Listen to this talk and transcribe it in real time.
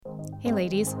Hey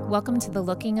ladies, welcome to the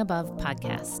Looking Above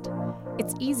podcast.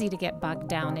 It's easy to get bogged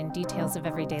down in details of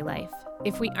everyday life.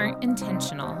 If we aren't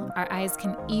intentional, our eyes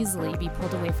can easily be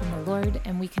pulled away from the Lord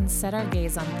and we can set our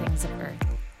gaze on things of earth.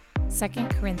 2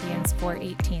 Corinthians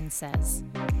 4:18 says,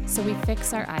 "So we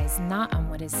fix our eyes not on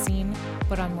what is seen,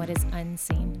 but on what is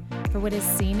unseen. For what is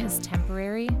seen is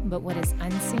temporary, but what is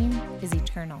unseen is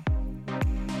eternal."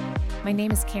 My name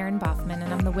is Karen Boffman,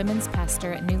 and I'm the women's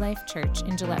pastor at New Life Church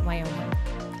in Gillette, Wyoming.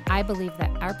 I believe that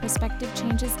our perspective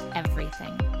changes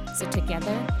everything. So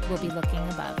together, we'll be looking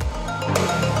above.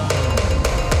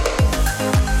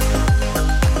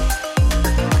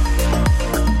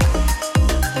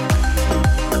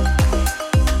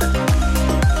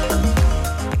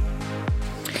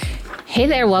 Hey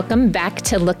there, welcome back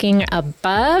to Looking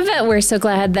Above. We're so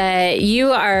glad that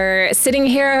you are sitting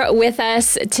here with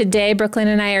us today. Brooklyn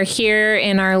and I are here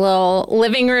in our little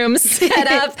living room set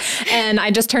up, and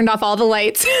I just turned off all the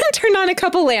lights, turned on a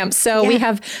couple lamps. So we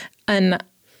have an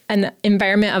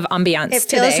environment of ambiance It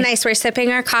feels today. Nice. We're sipping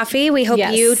our coffee. We hope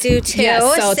you do too. Yes.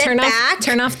 So sit back.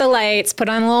 turn off the lights, put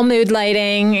on a little mood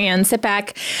lighting, and sit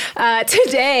back.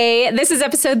 Today, this is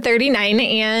episode 39,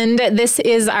 and this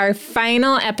is our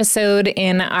final episode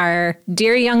in our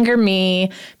Dear Younger Me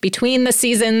Between the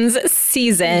Seasons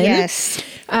season. Yes.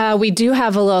 We do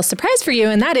have a little surprise for you,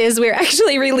 and that is we're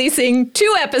actually releasing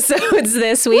 2 episodes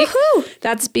this week. Woohoo!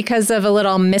 That's because of a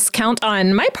little miscount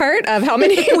on my part of how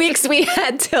many weeks we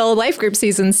had till life group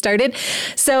season started.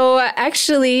 So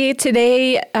actually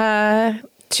today,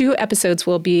 2 episodes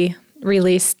will be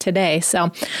released today.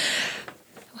 So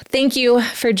thank you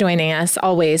for joining us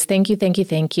always. Thank you, thank you,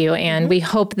 thank you. And we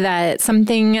hope that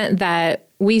something that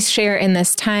we share in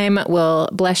this time will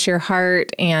bless your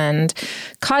heart and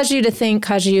cause you to think,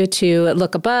 cause you to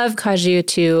look above, cause you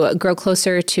to grow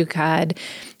closer to God.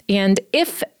 And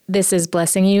if this is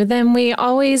blessing you, then we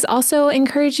always also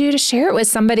encourage you to share it with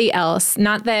somebody else.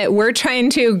 Not that we're trying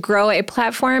to grow a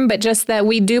platform, but just that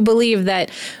we do believe that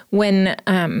when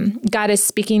God is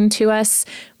speaking to us,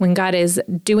 when God is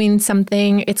doing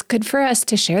something, it's good for us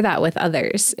to share that with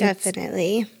others.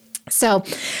 Definitely. So,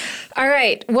 all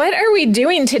right, what are we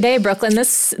doing today, Brooklyn?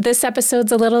 This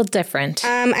episode's a little different.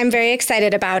 I'm very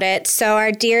excited about it. So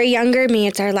our Dear Younger Me,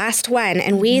 it's our last one.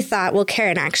 And we thought, well,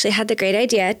 Karen actually had the great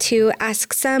idea to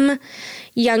ask some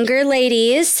younger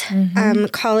ladies,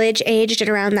 college-aged and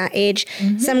around that age,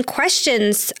 some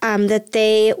questions that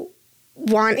they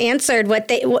want answered,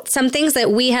 some things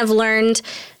that we have learned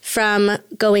from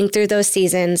going through those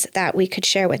seasons that we could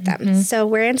share with them. So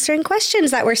we're answering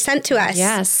questions that were sent to us.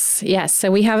 Yes.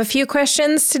 So we have a few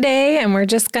questions today, and we're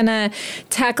just going to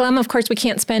tackle them. Of course, we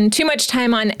can't spend too much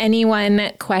time on any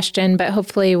one question, but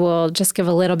hopefully we'll just give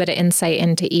a little bit of insight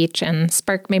into each and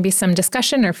spark maybe some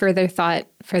discussion or further thought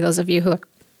for those of you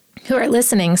who are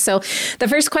listening. So the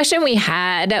first question we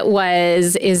had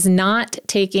was, is not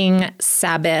taking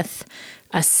Sabbath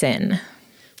a sin?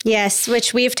 Yes,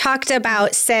 which we've talked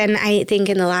about sin, I think,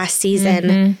 in the last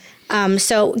season.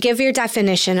 So give your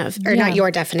definition of, or not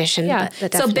your definition, but the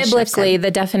definition. So biblically,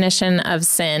 the definition of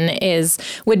sin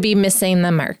would be missing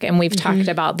the mark. And we've talked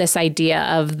about this idea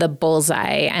of the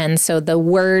bullseye. And so the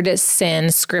word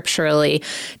sin scripturally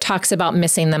talks about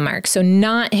missing the mark. So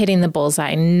not hitting the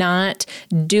bullseye, not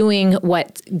doing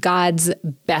what God's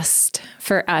best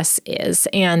for us is.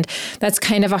 And that's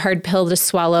kind of a hard pill to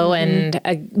swallow. And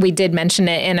we did mention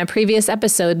it in a previous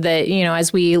episode that,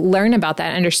 as we learn about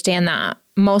that, understand that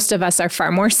most of us are far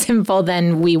more sinful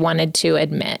than we wanted to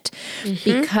admit,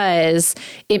 because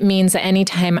it means that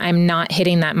anytime I'm not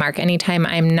hitting that mark, anytime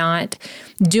I'm not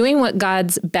doing what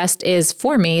God's best is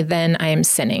for me, then I'm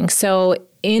sinning. So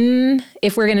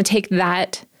if we're going to take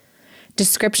that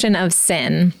description of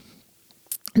sin,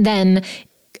 then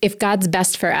if God's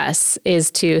best for us is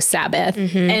to Sabbath,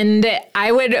 and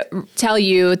I would tell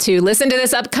you to listen to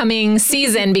this upcoming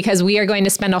season because we are going to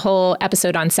spend a whole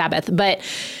episode on Sabbath, but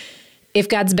if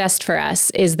God's best for us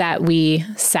is that we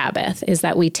Sabbath, is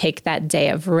that we take that day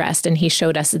of rest, and he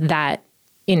showed us that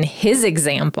in his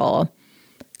example,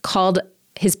 called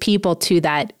his people to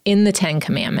that in the 10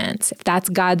 Commandments. If that's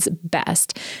God's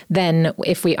best, then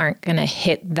if we aren't going to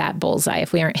hit that bullseye,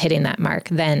 if we aren't hitting that mark,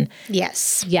 then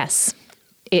yes,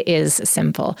 it is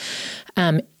sinful.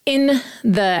 In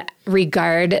the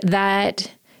regard that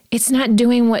it's not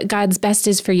doing what God's best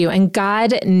is for you. And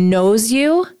God knows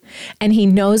you, and he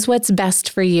knows what's best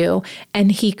for you. And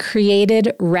he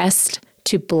created rest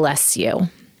to bless you.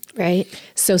 Right.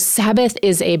 So Sabbath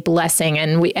is a blessing.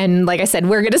 And like I said,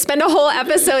 we're going to spend a whole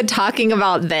episode talking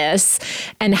about this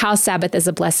and how Sabbath is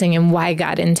a blessing and why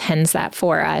God intends that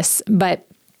for us. But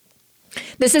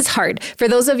This is hard. For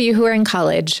those of you who are in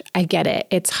college, I get it.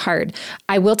 It's hard.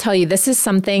 I will tell you, this is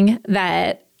something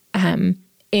that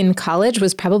in college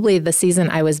was probably the season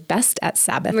I was best at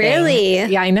Sabbathing. Really?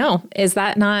 Yeah, I know. Is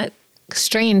that not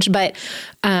strange? But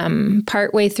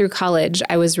partway through college,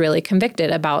 I was really convicted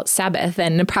about Sabbath.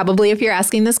 And probably if you're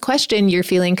asking this question, you're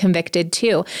feeling convicted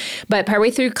too. But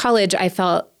partway through college, I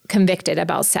felt convicted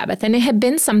about Sabbath. And it had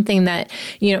been something that,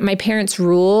 my parents'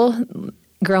 rule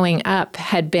growing up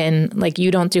had been like,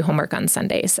 you don't do homework on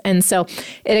Sundays. And so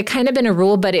it had kind of been a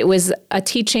rule, but it was a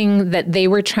teaching that they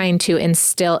were trying to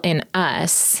instill in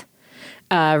us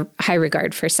high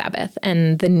regard for Sabbath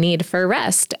and the need for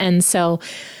rest. And so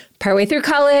partway through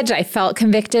college, I felt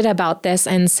convicted about this.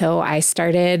 And so I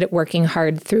started working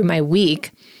hard through my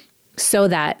week so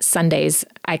that Sundays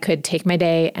I could take my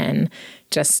day and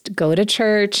just go to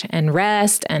church and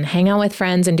rest and hang out with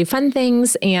friends and do fun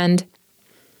things. And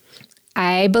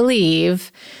I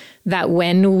believe that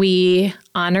when we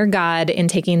honor God in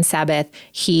taking Sabbath,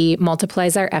 He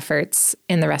multiplies our efforts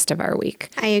in the rest of our week.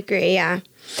 I agree, yeah.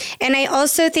 And I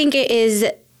also think it is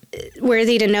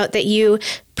worthy to note that you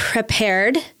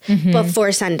prepared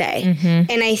before Sunday.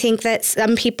 And I think that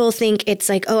some people think it's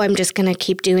like, oh, I'm just going to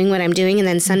keep doing what I'm doing. And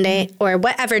then Sunday or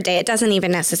whatever day, it doesn't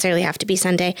even necessarily have to be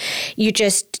Sunday, you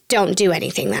just don't do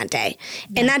anything that day.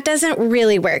 And that doesn't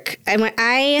really work. And when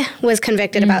I was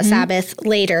convicted about Sabbath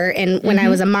later and when I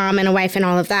was a mom and a wife and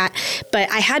all of that,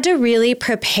 but I had to really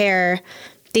prepare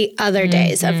the other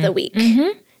days of the week.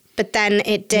 But then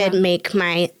it did make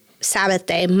my Sabbath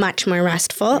day much more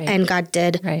restful, and God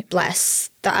did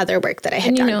bless the other work that I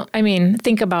had done.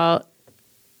 Think about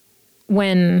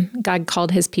when God called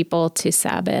His people to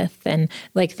Sabbath, and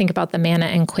think about the manna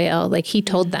and quail. He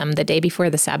told them the day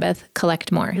before the Sabbath,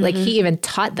 collect more. He even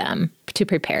taught them to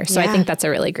prepare. So I think that's a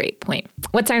really great point.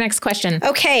 What's our next question?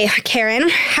 Okay, Karen,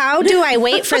 how do I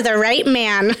wait for the right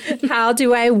man? How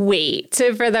do I wait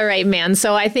for the right man?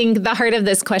 So I think the heart of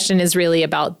this question is really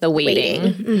about the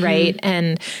waiting. Right?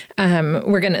 And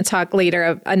we're going to talk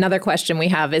later. Another question we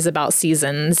have is about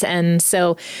seasons. And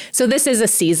so this is a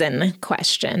season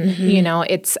question.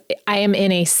 I am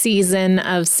in a season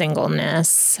of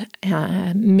singleness.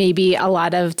 Maybe a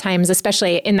lot of times,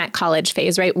 especially in that college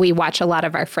phase, right? We watch a lot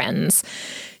of our friends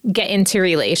get into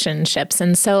relationships.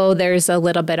 And so there's a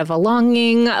little bit of a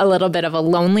longing, a little bit of a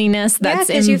loneliness that's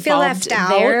involved you feel left out.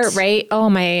 There, right? Oh,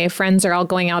 my friends are all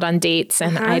going out on dates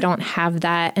and I don't have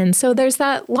that. And so there's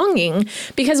that longing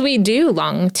because we do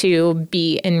long to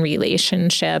be in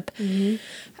relationship.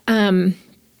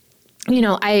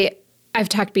 I've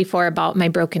talked before about my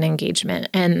broken engagement,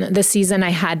 and the season I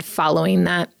had following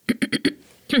that,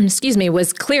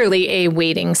 was clearly a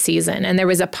waiting season. And there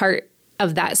was a part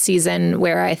of that season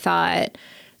where I thought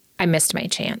I missed my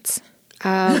chance.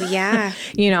 Oh, yeah.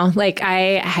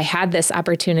 I had this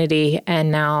opportunity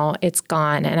and now it's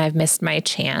gone and I've missed my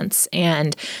chance.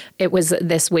 And it was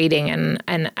this waiting.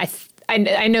 And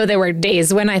I know there were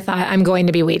days when I thought I'm going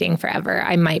to be waiting forever.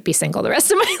 I might be single the rest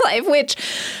of my life, which,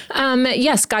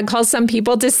 yes, God calls some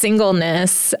people to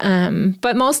singleness.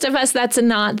 But most of us, that's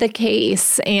not the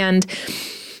case. And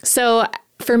so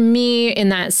for me in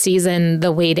that season,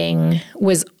 the waiting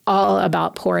was all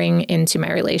about pouring into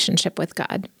my relationship with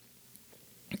God.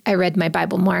 I read my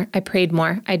Bible more. I prayed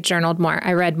more. I journaled more.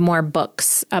 I read more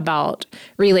books about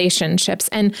relationships.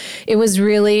 And it was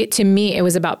really, to me, it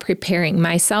was about preparing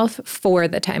myself for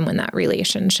the time when that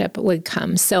relationship would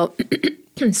come. So,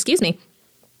 excuse me.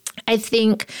 I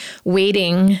think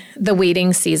the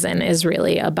waiting season is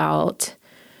really about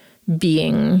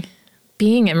being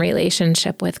in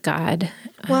relationship with God.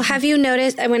 Well, have you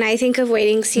noticed, when I think of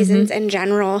waiting seasons in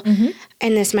general,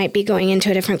 and this might be going into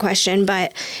a different question,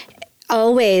 but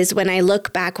always when I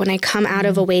look back, when I come out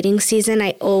of a waiting season,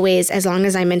 I always, as long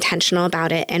as I'm intentional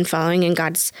about it and following in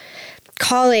God's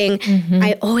calling,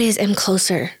 I always am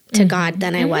closer to God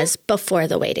than I was before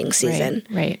the waiting season.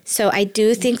 Right. So I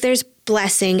do think there's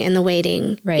blessing in the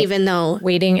waiting, even though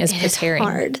waiting is preparing,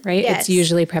 hard. Right? Yes. It's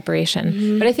usually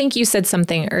preparation. But I think you said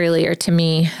something earlier to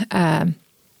me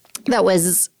that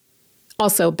was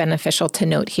also beneficial to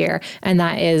note here, and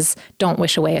that is don't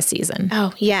wish away a season.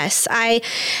 Oh, yes. I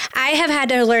have had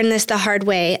to learn this the hard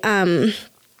way.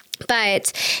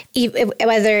 But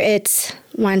whether it's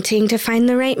wanting to find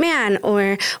the right man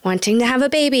or wanting to have a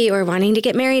baby or wanting to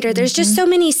get married, or there's just so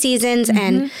many seasons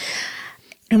and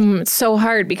it's so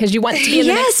hard because you want to be in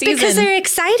the next season. Yes, because they're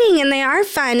exciting and they are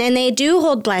fun and they do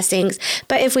hold blessings.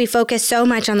 But if we focus so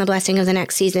much on the blessing of the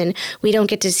next season, we don't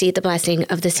get to see the blessing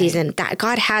of the season that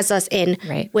God has us in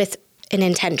with an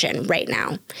intention right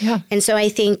now. Yeah. And so I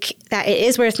think that it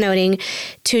is worth noting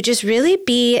to just really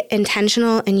be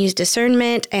intentional and use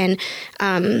discernment and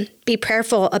be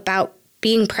prayerful about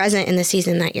being present in the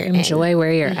season that you're in. Enjoy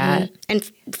where you're at.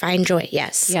 And find joy,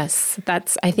 yes. Yes,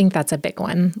 I think that's a big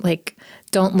one. Like,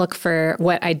 don't look for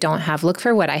what I don't have. Look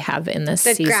for what I have in this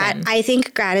season. I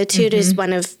think gratitude is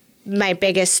one of my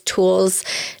biggest tools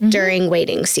during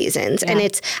waiting seasons. Yeah.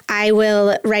 And I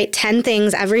will write 10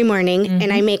 things every morning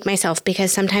and I make myself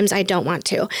because sometimes I don't want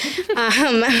to.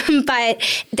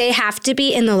 But they have to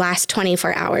be in the last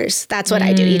 24 hours. That's what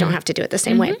I do. You don't have to do it the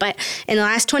same way. But in the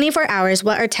last 24 hours,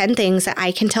 what are 10 things that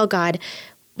I can tell God,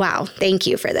 wow, thank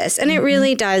you for this? And it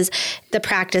really does. The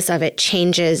practice of it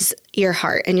changes your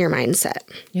heart and your mindset.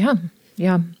 Yeah.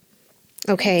 Yeah.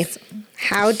 Okay.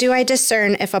 How do I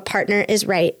discern if a partner is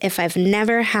right if I've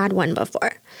never had one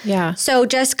before? Yeah. So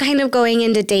just kind of going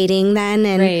into dating then,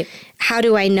 and how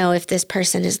do I know if this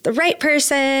person is the right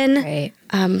person? Right.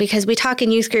 Because we talk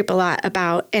in youth group a lot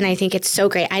about, and I think it's so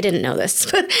great. I didn't know this,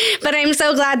 but I'm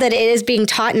so glad that it is being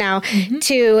taught now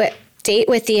to date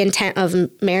with the intent of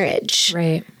marriage.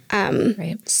 Right.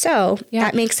 So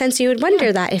that makes sense. You would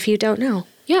wonder that if you don't know.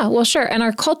 Yeah, well, sure. And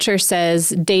our culture says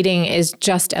dating is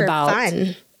just about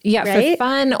fun. Yeah, right? for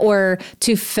fun or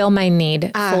to fill my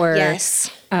need for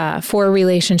a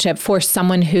relationship, for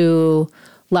someone who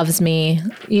loves me,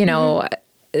 you know,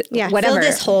 whatever. Fill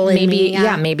this hole in me.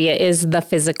 Maybe it is the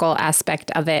physical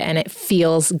aspect of it and it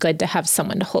feels good to have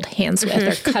someone to hold hands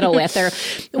with or cuddle with or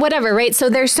whatever, right? So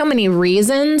there's so many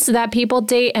reasons that people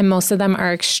date and most of them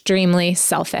are extremely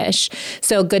selfish.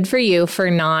 So good for you for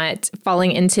not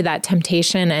falling into that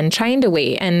temptation and trying to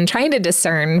wait and trying to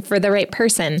discern for the right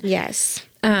person. Yes.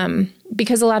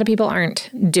 Because a lot of people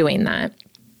aren't doing that.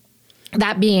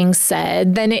 That being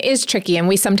said, then it is tricky and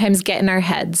we sometimes get in our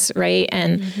heads, right?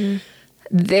 And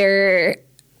there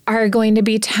are going to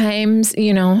be times,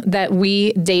 you know, that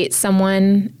we date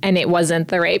someone and it wasn't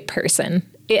the right person.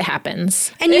 It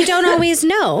happens. And you don't always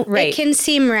know. Right. It can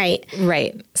seem right.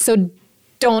 Right. So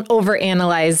don't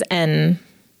overanalyze and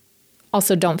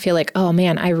also don't feel like, oh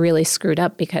man, I really screwed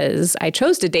up because I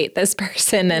chose to date this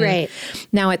person and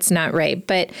now it's not right.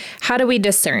 But how do we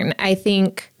discern? I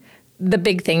think the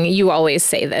big thing, you always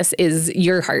say this, is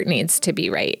your heart needs to be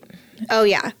right. Oh,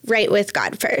 yeah. Right with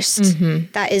God first.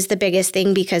 That is the biggest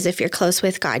thing because if you're close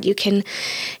with God, you can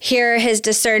hear his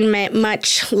discernment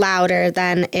much louder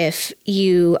than if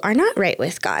you are not right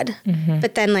with God.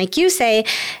 But then, like you say,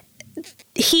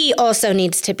 he also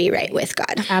needs to be right with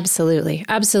God. Absolutely.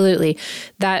 Absolutely.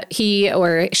 That he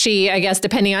or she, I guess,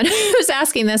 depending on who's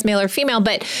asking this, male or female,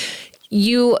 but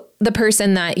the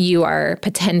person that you are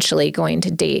potentially going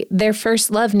to date, their first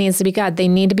love needs to be God. They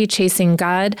need to be chasing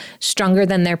God stronger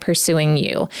than they're pursuing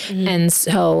you. And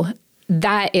so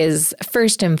that is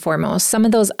first and foremost. Some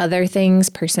of those other things,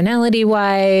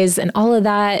 personality-wise, and all of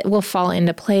that will fall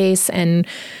into place. And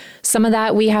some of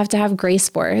that we have to have grace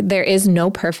for. There is no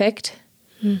perfect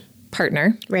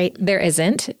partner. Right. There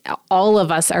isn't. All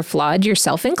of us are flawed,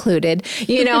 yourself included,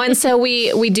 you know, and so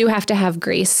we do have to have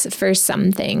grace for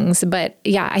some things. But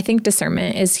yeah, I think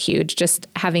discernment is huge. Just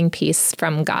having peace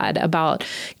from God about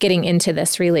getting into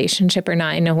this relationship or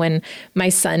not. I know when my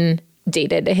son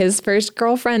dated his first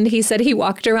girlfriend, he said he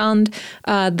walked around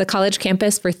the college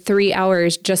campus for 3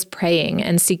 hours just praying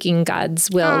and seeking God's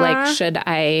will. Like, should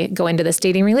I go into this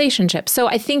dating relationship? So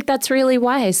I think that's really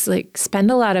wise. Like,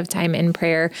 spend a lot of time in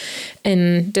prayer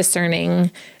and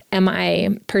discerning, am I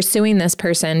pursuing this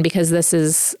person because this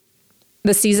is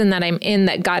the season that I'm in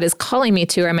that God is calling me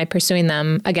to, or am I pursuing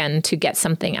them, again, to get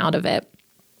something out of it?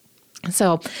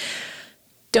 So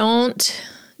don't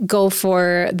go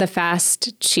for the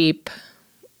fast, cheap,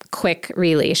 quick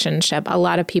relationship. A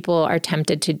lot of people are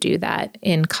tempted to do that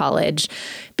in college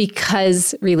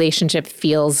because relationship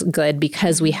feels good,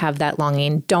 because we have that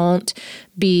longing. Don't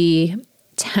be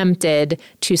tempted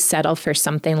to settle for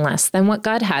something less than what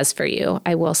God has for you.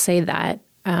 I will say that.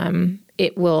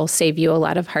 It will save you a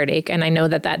lot of heartache. And I know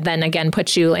that then again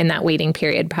puts you in that waiting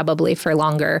period probably for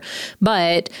longer.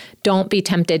 But don't be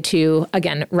tempted to,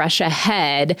 again, rush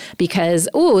ahead because,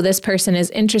 this person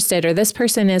is interested, or this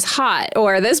person is hot,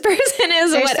 or this person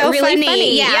is really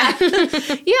funny. Yeah.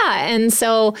 Yeah. And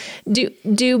so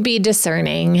do be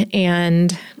discerning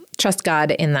and trust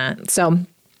God in that. So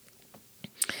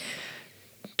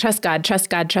trust God, trust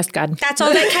God, trust God. That's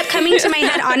all that kept coming to my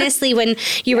head, honestly, when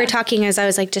you were talking, as I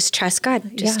was like, just trust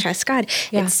God, just trust God.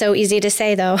 Yeah. It's so easy to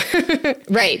say, though.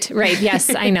 Right.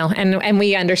 Yes, I know. And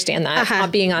we understand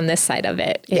that. Being on this side of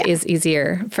it, it is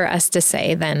easier for us to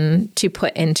say than to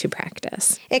put into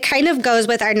practice. It kind of goes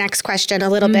with our next question a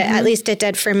little bit, at least it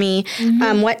did for me.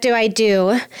 What do I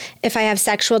do if I have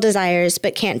sexual desires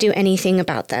but can't do anything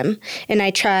about them? And I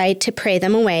try to pray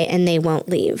them away and they won't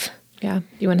leave. Yeah.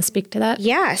 You want to speak to that?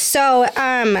 Yeah. So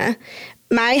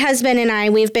my husband and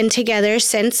I, we've been together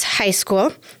since high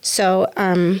school. So,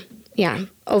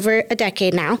 over a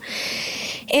decade now.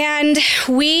 And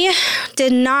we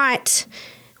did not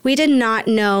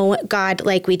know God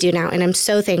like we do now. And I'm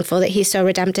so thankful that he's so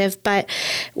redemptive, but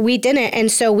we didn't.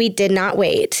 And so we did not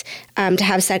wait to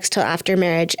have sex till after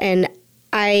marriage. And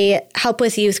I help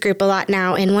with youth group a lot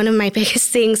now, and one of my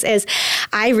biggest things is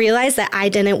I realize that I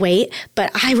didn't wait,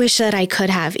 but I wish that I could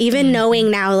have, even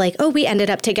knowing now, like, oh, we ended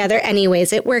up together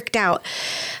anyways. It worked out.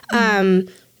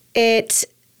 It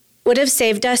would have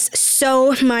saved us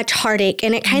so much heartache,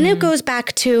 and it kind of goes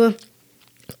back to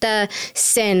the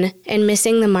sin and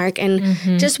missing the mark and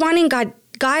just wanting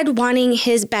God wanting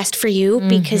his best for you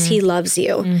because he loves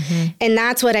you. And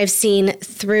that's what I've seen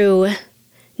through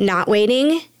not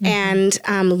waiting and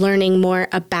learning more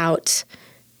about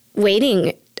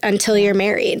waiting until you're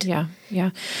married.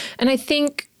 Yeah. And I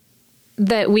think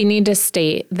that we need to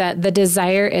state that the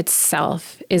desire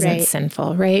itself isn't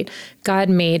sinful, right? God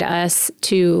made us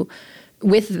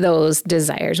with those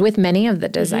desires, with many of the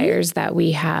desires that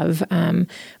we have,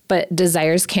 but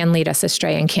desires can lead us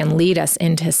astray and can lead us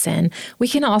into sin. We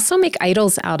can also make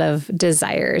idols out of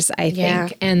desires, I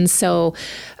think. And so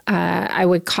I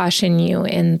would caution you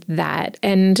in that.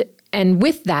 And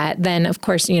with that, then, of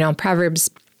course, Proverbs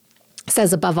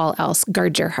says above all else,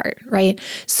 guard your heart, right?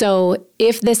 So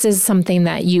if this is something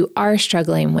that you are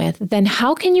struggling with, then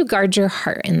how can you guard your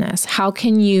heart in this? How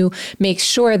can you make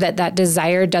sure that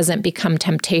desire doesn't become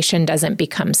temptation, doesn't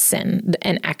become sin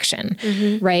and action,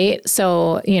 right?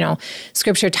 So,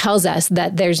 Scripture tells us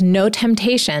that there's no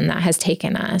temptation that has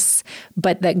taken us,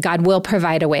 but that God will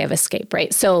provide a way of escape,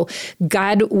 right? So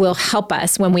God will help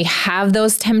us when we have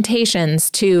those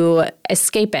temptations to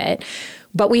escape it.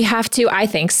 But we have to, I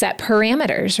think, set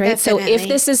parameters, right? Definitely. So if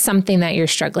this is something that you're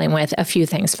struggling with, a few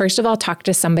things. First of all, talk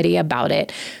to somebody about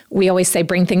it. We always say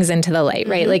bring things into the light,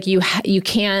 right? Like you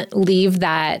can't leave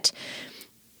that.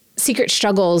 Secret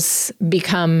struggles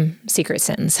become secret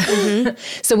sins.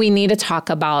 So we need to talk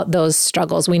about those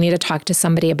struggles. We need to talk to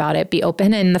somebody about it, be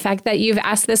open. And the fact that you've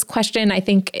asked this question, I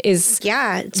think is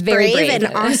it's very brave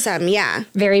and awesome. Yeah.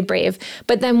 Very brave.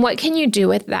 But then what can you do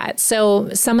with that?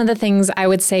 So some of the things I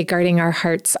would say guarding our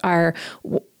hearts are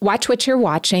watch what you're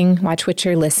watching, watch what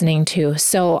you're listening to.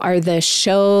 So are the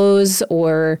shows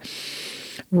or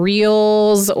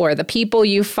reels or the people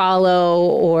you follow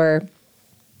or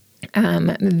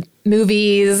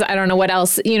movies, I don't know what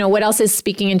else, what else is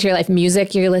speaking into your life,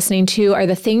 music you're listening to, are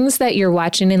the things that you're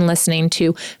watching and listening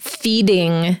to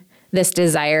feeding this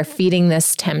desire, feeding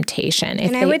this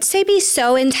temptation. I would say be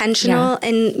so intentional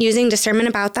in using discernment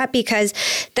about that, because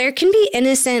there can be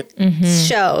innocent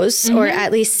shows, or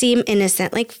at least seem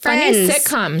innocent, like Friends. Funny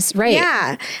sitcoms, right?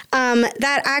 Yeah.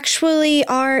 That actually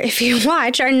are, if you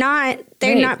watch, they're not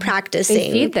practicing.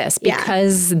 They feed this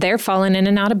because they're falling in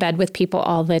and out of bed with people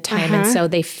all the time. And so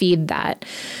they feed that.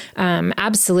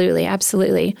 Absolutely.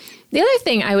 The other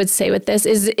thing I would say with this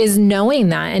is knowing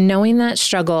that and knowing that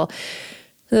struggle.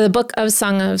 The book of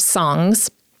Song of Songs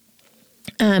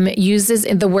uses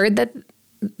the word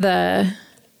that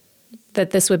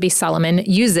this would be Solomon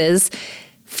uses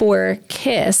for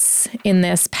kiss in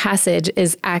this passage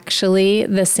is actually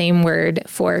the same word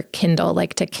for kindle,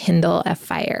 like to kindle a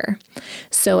fire.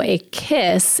 So a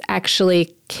kiss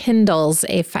actually kindles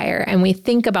a fire. And we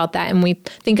think about that, and we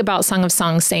think about Song of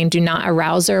Songs saying, do not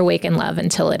arouse or awaken love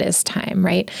until it is time,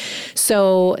 right?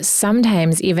 So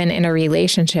sometimes even in a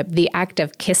relationship, the act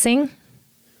of kissing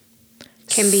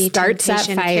can be starts that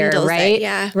fire,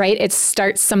 right? Right. It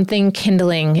starts something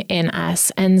kindling in us.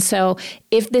 And so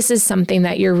if this is something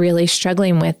that you're really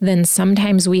struggling with, then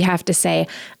sometimes we have to say,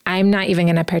 I'm not even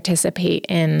going to participate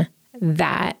in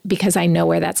that because I know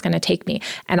where that's going to take me.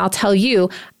 And I'll tell you,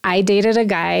 I dated a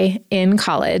guy in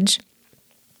college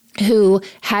who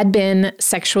had been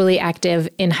sexually active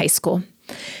in high school.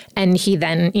 And he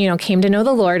then, came to know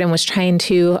the Lord and was trying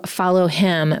to follow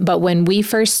him. But when we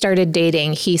first started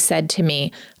dating, he said to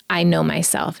me, I know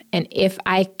myself. And if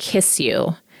I kiss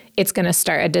you, it's going to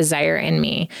start a desire in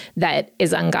me that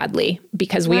is ungodly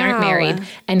because we aren't married.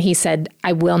 And he said,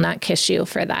 I will not kiss you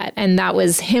for that. And that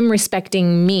was him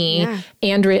respecting me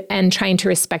and trying to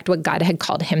respect what God had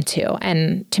called him to.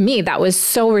 And to me, that was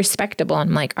so respectable.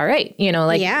 I'm like, all right,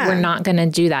 we're not going to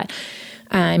do that.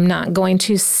 I'm not going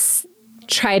to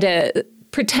try to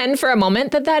pretend for a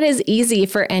moment that is easy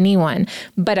for anyone.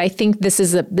 But I think this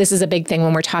is a big thing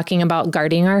when we're talking about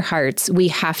guarding our hearts. We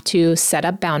have to set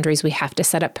up boundaries. We have to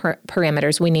set up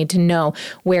parameters. We need to know,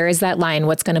 where is that line?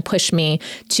 What's going to push me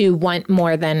to want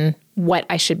more than what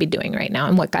I should be doing right now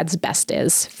and what God's best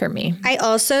is for me. I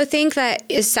also think that,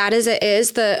 as sad as it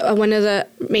is, one of the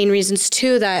main reasons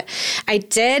too that I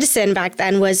did sin back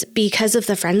then was because of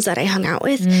the friends that I hung out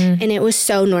with, and it was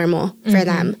so normal for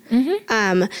them.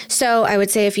 So I would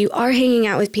say, if you are hanging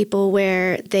out with people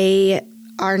where they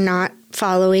are not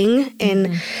following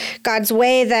in God's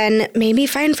way, then maybe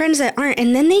find friends that aren't,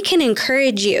 and then they can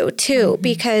encourage you too,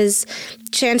 because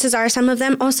chances are some of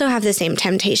them also have the same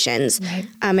temptations. Right.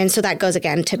 And so that goes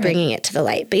again to bringing it to the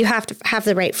light, but you have to have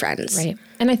the right friends. Right.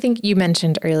 And I think you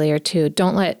mentioned earlier too,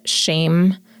 don't let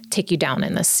shame take you down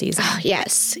in this season. Oh,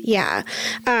 yes. Yeah.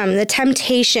 The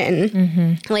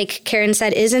temptation, like Karen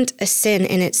said, isn't a sin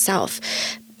in itself,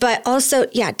 but also,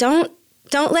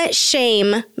 don't let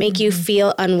shame make you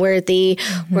feel unworthy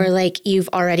or like you've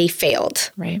already failed,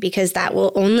 because that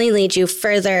will only lead you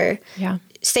further. Yeah.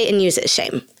 Satan uses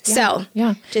shame. So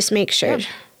just make sure. Yeah.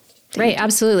 Right,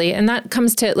 absolutely. And that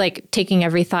comes to like taking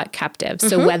every thought captive.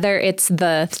 So whether it's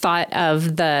the thought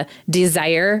of the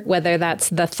desire, whether that's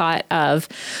the thought of,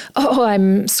 oh,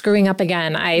 I'm screwing up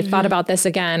again, I thought about this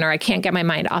again, or I can't get my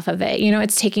mind off of it.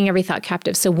 It's taking every thought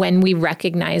captive. So when we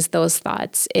recognize those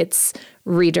thoughts, it's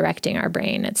redirecting our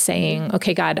brain. It's saying,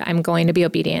 okay, God, I'm going to be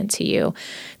obedient to you.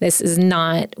 This is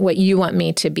not what you want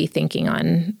me to be thinking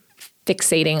on,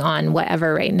 fixating on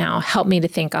whatever right now. Help me to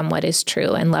think on what is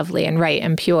true and lovely and right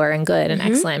and pure and good and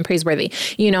excellent and praiseworthy,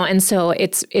 and so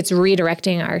it's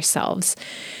redirecting ourselves.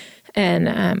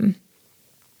 And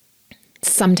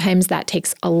sometimes that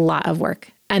takes a lot of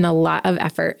work and a lot of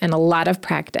effort and a lot of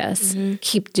practice.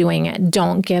 Keep doing it.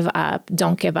 Don't give up.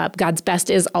 Don't give up. God's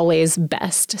best is always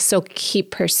best. So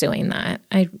keep pursuing that.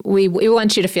 We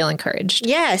want you to feel encouraged.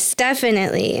 Yes,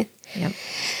 definitely. Yep.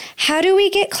 How do we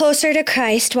get closer to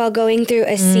Christ while going through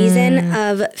a season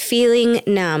of feeling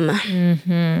numb?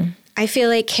 I feel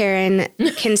like Karen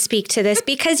can speak to this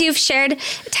because you've shared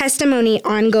testimony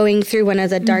on going through one of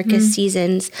the darkest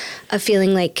seasons of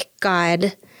feeling like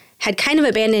God had kind of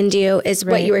abandoned you, is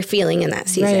what you were feeling in that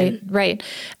season. Right.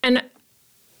 And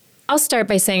I'll start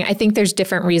by saying I think there's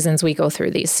different reasons we go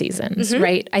through these seasons,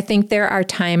 right? I think there are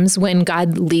times when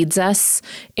God leads us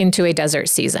into a desert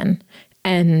season.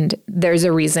 And there's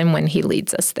a reason when he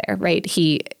leads us there, right?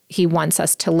 He wants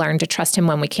us to learn to trust him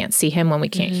when we can't see him, when we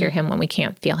can't hear him, when we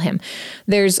can't feel him.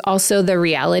 There's also the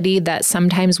reality that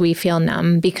sometimes we feel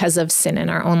numb because of sin in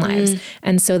our own lives.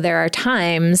 And so there are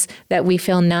times that we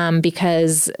feel numb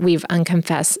because we have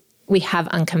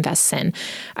unconfessed sin.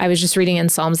 I was just reading in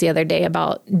Psalms the other day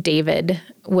about David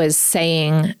was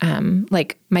saying,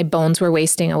 like, my bones were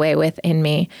wasting away within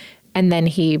me. And then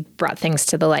he brought things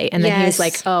to the light. And then he was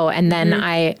like, oh, and then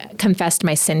I confessed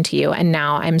my sin to you. And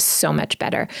now I'm so much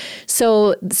better.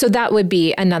 So that would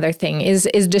be another thing is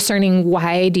discerning,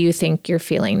 why do you think you're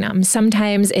feeling numb?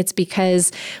 Sometimes it's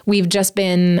because we've just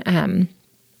been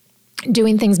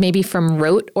doing things maybe from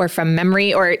rote or from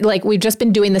memory, or like we've just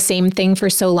been doing the same thing for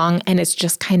so long and it's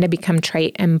just kind of become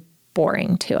trite and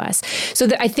boring to us. So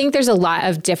I think there's a lot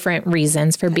of different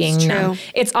reasons for being numb.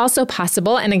 It's also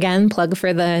possible, and again, plug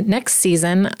for the next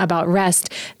season about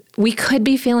rest, we could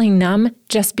be feeling numb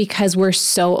just because we're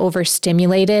so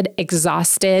overstimulated,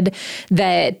 exhausted,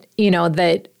 that,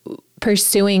 that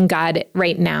pursuing God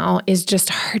right now is just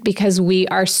hard because we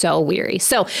are so weary.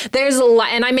 So there's a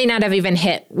lot, and I may not have even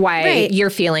hit why you're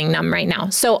feeling numb right now.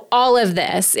 So all of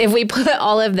this, if we put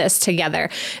all of this together,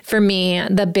 for me,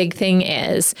 the big thing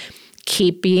is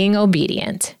keep being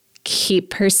obedient.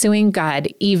 Keep pursuing God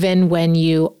even when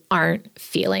you aren't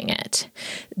feeling it.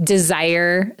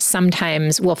 Desire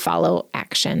sometimes will follow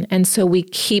action. And so we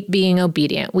keep being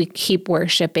obedient. We keep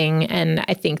worshiping. And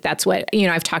I think that's what,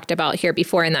 I've talked about here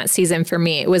before in that season. For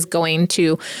me, it was going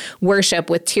to worship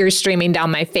with tears streaming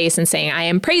down my face and saying, I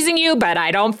am praising you, but I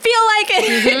don't feel like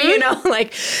it.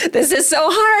 Like, this is so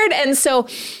hard. And so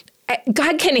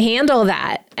God can handle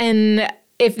that. And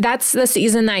if that's the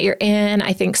season that you're in,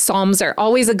 I think Psalms are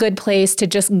always a good place to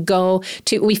just go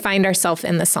to. We find ourselves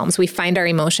in the Psalms. We find our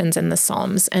emotions in the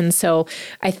Psalms. And so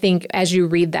I think as you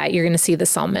read that, you're going to see the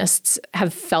psalmists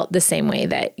have felt the same way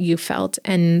that you felt.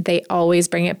 And they always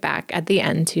bring it back at the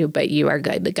end to, but you are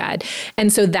good, God.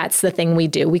 And so that's the thing we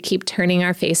do. We keep turning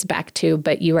our face back to,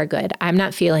 but you are good. I'm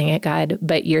not feeling it, God,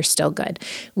 but you're still good.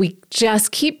 We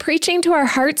just keep preaching to our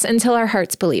hearts until our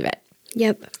hearts believe it.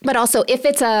 Yep. But also, if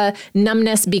it's a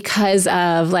numbness because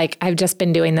of like, I've just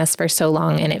been doing this for so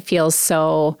long and it feels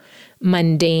so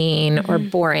mundane or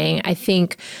boring, I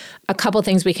think a couple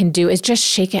things we can do is just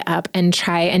shake it up and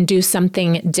try and do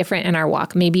something different in our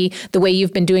walk. Maybe the way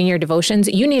you've been doing your devotions,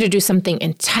 you need to do something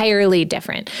entirely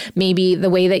different. Maybe the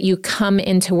way that you come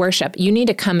into worship, you need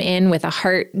to come in with a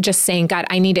heart just saying, God,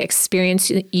 I need to experience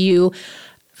you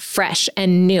fresh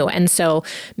and new. And so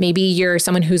maybe you're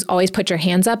someone who's always put your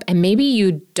hands up, and maybe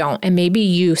you don't. And maybe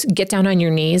you get down on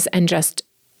your knees and just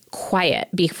quiet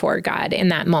before God in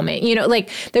that moment. You know,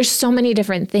 like there's so many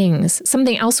different things.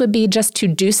 Something else would be just to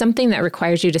do something that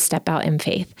requires you to step out in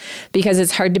faith, because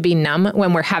it's hard to be numb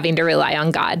when we're having to rely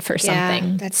on God for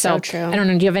something. That's so true. I don't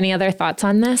know. Do you have any other thoughts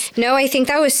on this? No, I think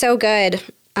that was so good.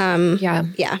 Yeah.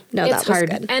 No, it's that was hard.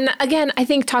 good. And again, I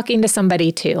think talking to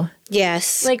somebody too.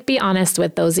 Yes. Like be honest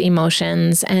with those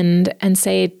emotions and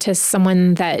say to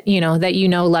someone that you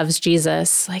know loves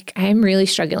Jesus, like I'm really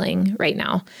struggling right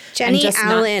now. Jenny I'm just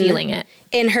Allen, not feeling it.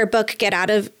 In her book, Get Out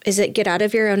of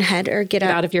Your Own Head, or Get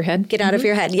Out of Your Head? Get Out of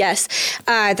Your Head, yes.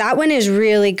 That one is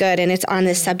really good, and it's on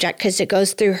this subject because it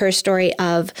goes through her story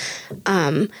of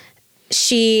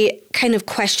she kind of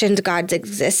questioned God's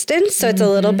existence. So it's a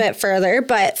little bit further,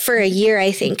 but for a year,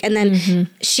 I think. And then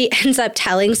she ends up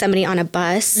telling somebody on a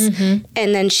bus. And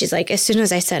then she's like, as soon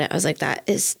as I said it, I was like, that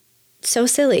is so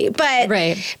silly.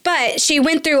 But she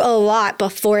went through a lot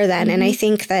before then. And I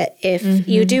think that if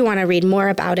you do want to read more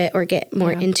about it or get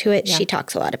more into it, she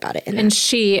talks a lot about it. And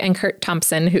she and Kurt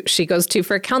Thompson, who she goes to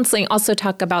for counseling, also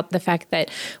talk about the fact that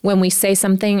when we say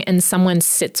something and someone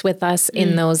sits with us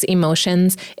in those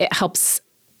emotions, it helps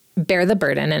bear the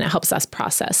burden and it helps us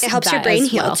process. It helps your brain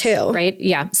heal too. Right?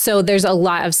 Yeah. So there's a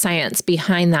lot of science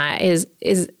behind that is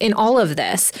in all of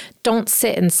this. Don't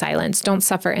sit in silence. Don't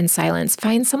suffer in silence.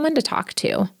 Find someone to talk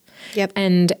to. Yep.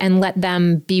 And let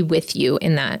them be with you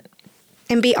in that.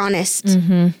 And be honest.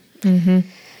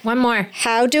 One more.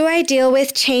 How do I deal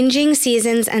with changing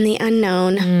seasons and the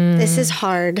unknown? This is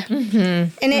hard.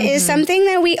 And it is something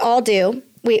that we all do.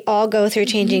 We all go through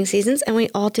changing seasons, and we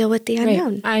all deal with the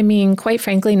unknown. Right. I mean, quite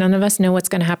frankly, none of us know what's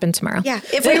going to happen tomorrow. Yeah.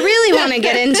 If we really want to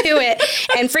get into it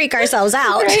and freak ourselves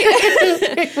out,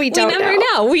 we don't never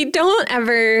know. We don't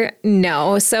ever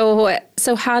know. So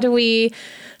how do we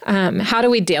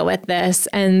deal with this?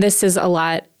 And this is a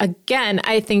lot. Again,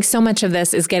 I think so much of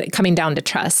this is coming down to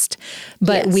trust.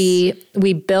 But we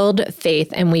build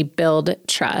faith and we build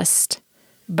trust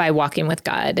by walking with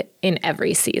God in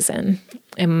every season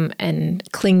and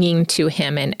clinging to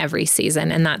him in every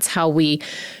season. And that's how we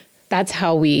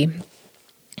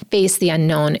face the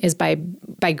unknown, is by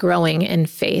growing in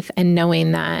faith and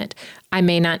knowing that I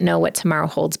may not know what tomorrow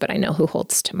holds, but I know who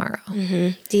holds tomorrow.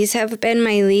 These have been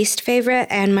my least favorite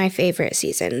and my favorite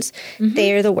seasons.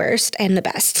 They are the worst and the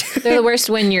best. They're the worst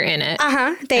when you're in it.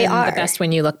 They are. The best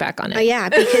when you look back on it. Yeah,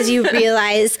 because you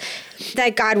realize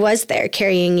that God was there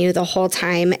carrying you the whole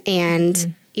time,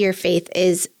 and your faith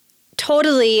is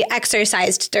totally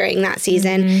exercised during that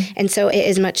season. And so it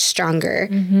is much stronger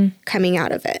coming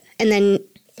out of it. And then,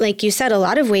 like you said, a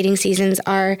lot of waiting seasons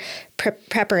are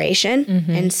preparation.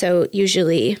 And so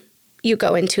usually you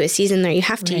go into a season there, you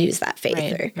have to use that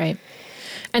faith. Right.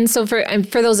 And so for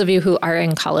those of you who are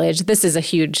in college, this is a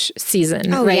huge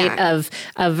season, of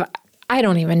I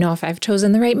don't even know if I've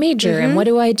chosen the right major. And what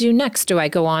do I do next? Do I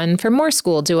go on for more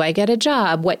school? Do I get a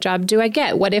job? What job do I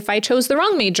get? What if I chose the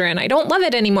wrong major and I don't love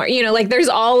it anymore? You know, like there's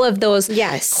all of those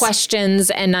questions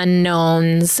and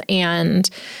unknowns. And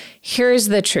here's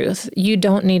the truth. You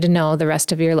don't need to know the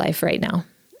rest of your life right now.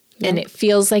 And it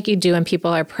feels like you do. And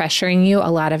people are pressuring you a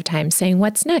lot of times saying,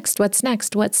 what's next? What's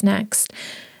next? What's next?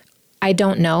 I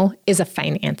don't know is a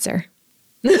fine answer.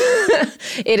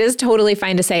 It is totally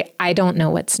fine to say, I don't know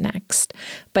what's next.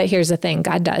 But here's the thing,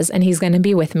 God does, and he's going to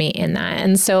be with me in that.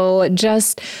 And so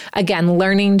just, again,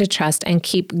 learning to trust and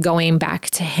keep going back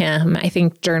to him. I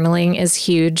think journaling is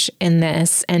huge in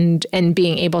this, and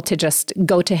being able to just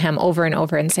go to him over and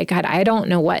over and say, God, I don't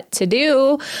know what to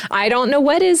do. I don't know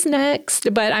what is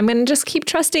next, but I'm going to just keep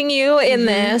trusting you in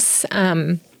this.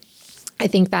 I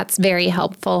think that's very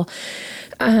helpful.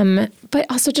 But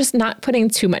also just not putting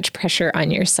too much pressure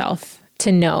on yourself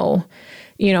to know,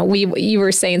 you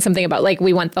were saying something about like,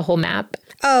 we want the whole map.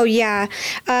 Oh, yeah.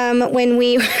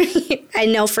 I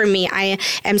know for me, I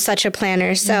am such a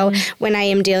planner. So when I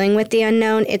am dealing with the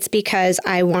unknown, it's because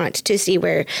I want to see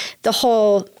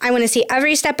I want to see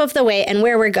every step of the way and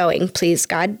where we're going. Please,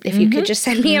 God, if you could just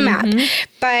send me a map.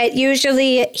 But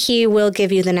usually he will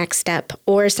give you the next step,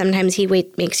 or sometimes he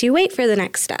makes you wait for the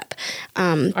next step.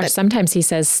 Or sometimes he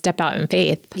says, step out in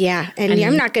faith. Yeah. And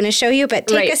I'm not going to show you, but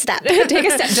take a step. Take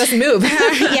a step. Just move.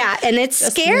 Yeah. And it's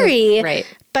scary. Move.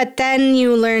 Right. But then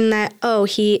you learn that,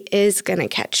 he is going to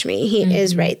catch me. He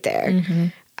is right there.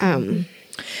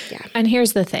 Yeah. And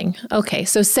here's the thing. Okay,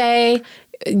 so say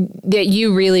that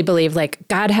you really believe like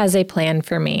God has a plan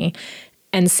for me,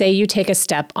 and say you take a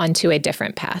step onto a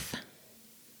different path.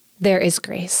 There is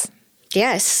grace.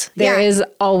 Yes. There is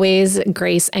always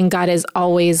grace, and God is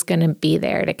always going to be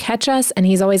there to catch us, and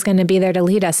he's always going to be there to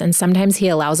lead us. And sometimes he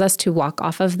allows us to walk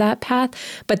off of that path.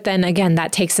 But then again,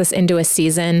 that takes us into a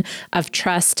season of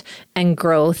trust and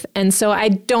growth. And so I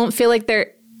don't feel like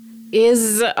there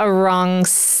is a wrong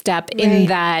step in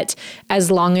that,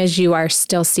 as long as you are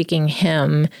still seeking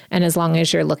him and as long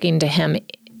as you're looking to him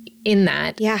in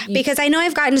that. Yeah, because I know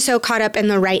I've gotten so caught up in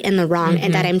the right and the wrong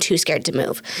and that I'm too scared to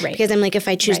move. Right. Because I'm like, if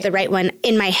I choose the right one,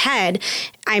 in my head,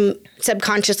 I'm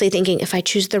subconsciously thinking, if I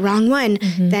choose the wrong one,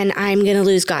 then I'm going to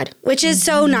lose God, which is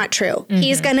so not true.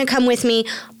 He's going to come with me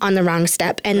on the wrong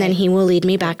step, and then he will lead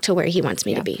me back to where he wants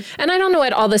me to be. And I don't know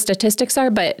what all the statistics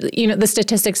are, but the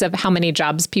statistics of how many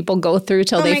jobs people go through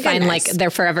till they find like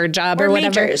their forever job or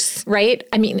whatever. Majors. Right?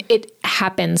 I mean, it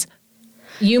happens.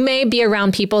 You may be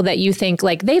around people that you think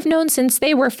like they've known since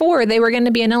they were 4, they were going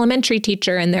to be an elementary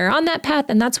teacher, and they're on that path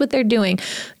and that's what they're doing.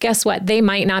 Guess what? They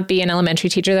might not be an elementary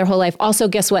teacher their whole life. Also,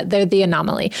 guess what? They're the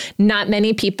anomaly. Not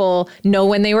many people know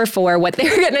when they were 4 what they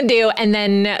were going to do and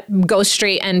then go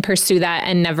straight and pursue that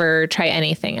and never try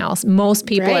anything else. Most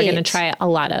people are going to try a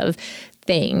lot of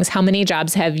things. How many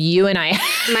jobs have you and I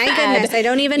had? My goodness, I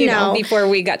don't even know. Before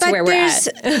we got to where we're at.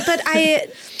 But I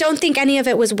don't think any of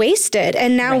it was wasted.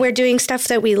 And now we're doing stuff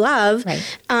that we love. Right.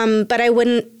 But I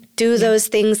wouldn't do those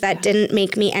things that didn't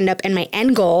make me end up in my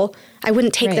end goal. I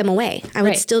wouldn't take them away. I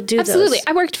would still do those. Absolutely.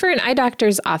 I worked for an eye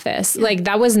doctor's office. Like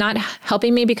that was not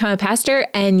helping me become a pastor.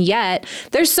 And yet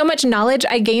there's so much knowledge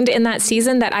I gained in that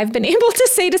season that I've been able to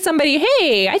say to somebody,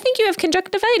 hey, I think you have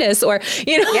conconjunctivitis, or,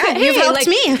 hey, you've helped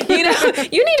me.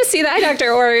 You need to see the eye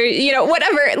doctor, or,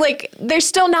 whatever. Like there's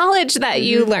still knowledge that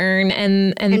you learn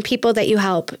and people that you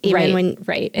help, even when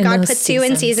God puts you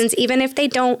in seasons, even if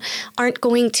they aren't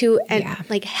going to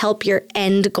help your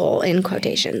end goal in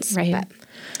quotations. Right. But.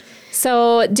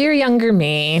 So, dear younger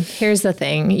me, here's the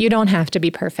thing. You don't have to be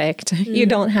perfect. You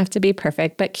don't have to be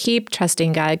perfect, but keep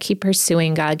trusting God, keep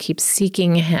pursuing God, keep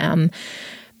seeking him,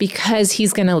 because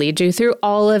he's going to lead you through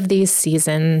all of these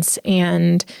seasons.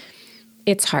 And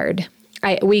it's hard.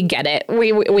 We get it.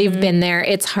 We've been there.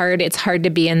 It's hard. It's hard to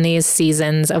be in these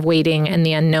seasons of waiting and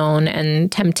the unknown and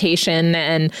temptation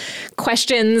and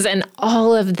questions and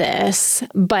all of this.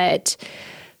 But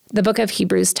the book of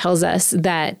Hebrews tells us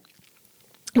that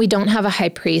we don't have a high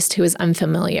priest who is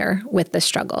unfamiliar with the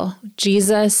struggle.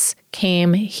 Jesus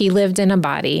came, he lived in a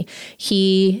body.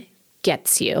 He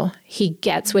gets you. He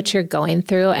gets what you're going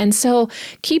through. And so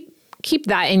keep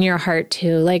that in your heart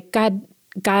too. Like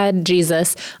God,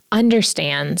 Jesus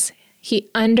understands. He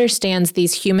understands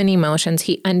these human emotions.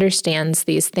 He understands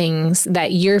these things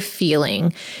that you're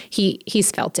feeling.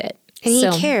 He's felt it. And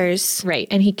he cares. Right.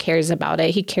 And he cares about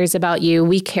it. He cares about you.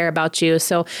 We care about you.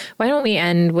 So why don't we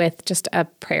end with just a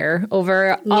prayer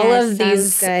over all of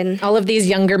these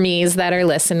younger me's that are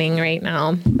listening right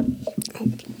now.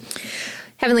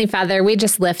 Heavenly Father, we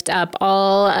just lift up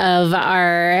all of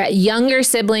our younger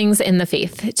siblings in the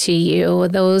faith to you,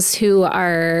 those who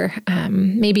are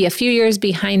maybe a few years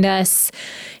behind us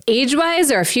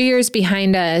age-wise or a few years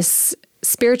behind us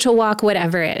spiritual walk,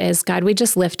 whatever it is. God, we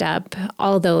just lift up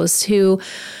all those who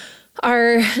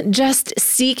are just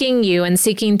seeking you and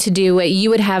seeking to do what you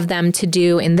would have them to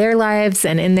do in their lives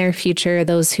and in their future,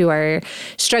 those who are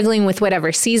struggling with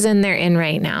whatever season they're in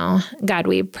right now. God,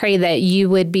 we pray that you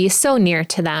would be so near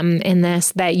to them in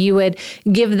this, that you would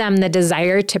give them the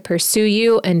desire to pursue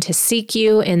you and to seek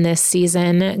you in this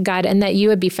season, God, and that you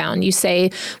would be found. You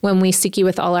say when we seek you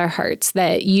with all our hearts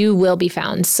that you will be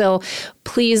found. So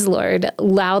Please, Lord,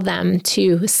 allow them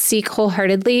to seek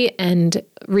wholeheartedly and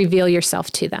reveal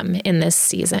yourself to them in this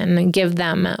season. Give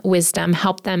them wisdom.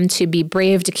 Help them to be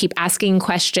brave, to keep asking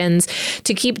questions,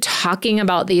 to keep talking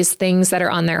about these things that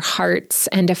are on their hearts,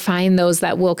 and to find those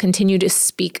that will continue to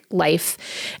speak life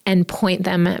and point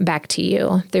them back to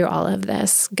you through all of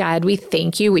this. God, we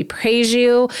thank you. We praise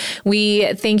you.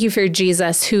 We thank you for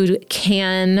Jesus, who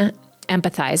can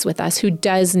empathize with us, who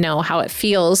does know how it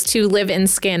feels to live in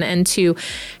skin and to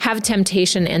have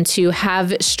temptation and to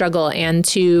have struggle and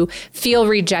to feel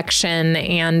rejection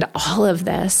and all of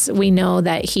this. We know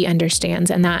that he understands,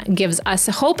 and that gives us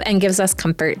hope and gives us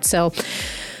comfort. So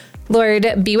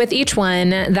Lord, be with each one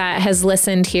that has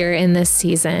listened here in this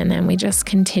season. And we just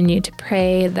continue to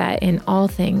pray that in all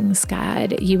things,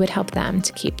 God, you would help them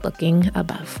to keep looking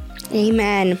above.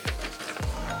 Amen.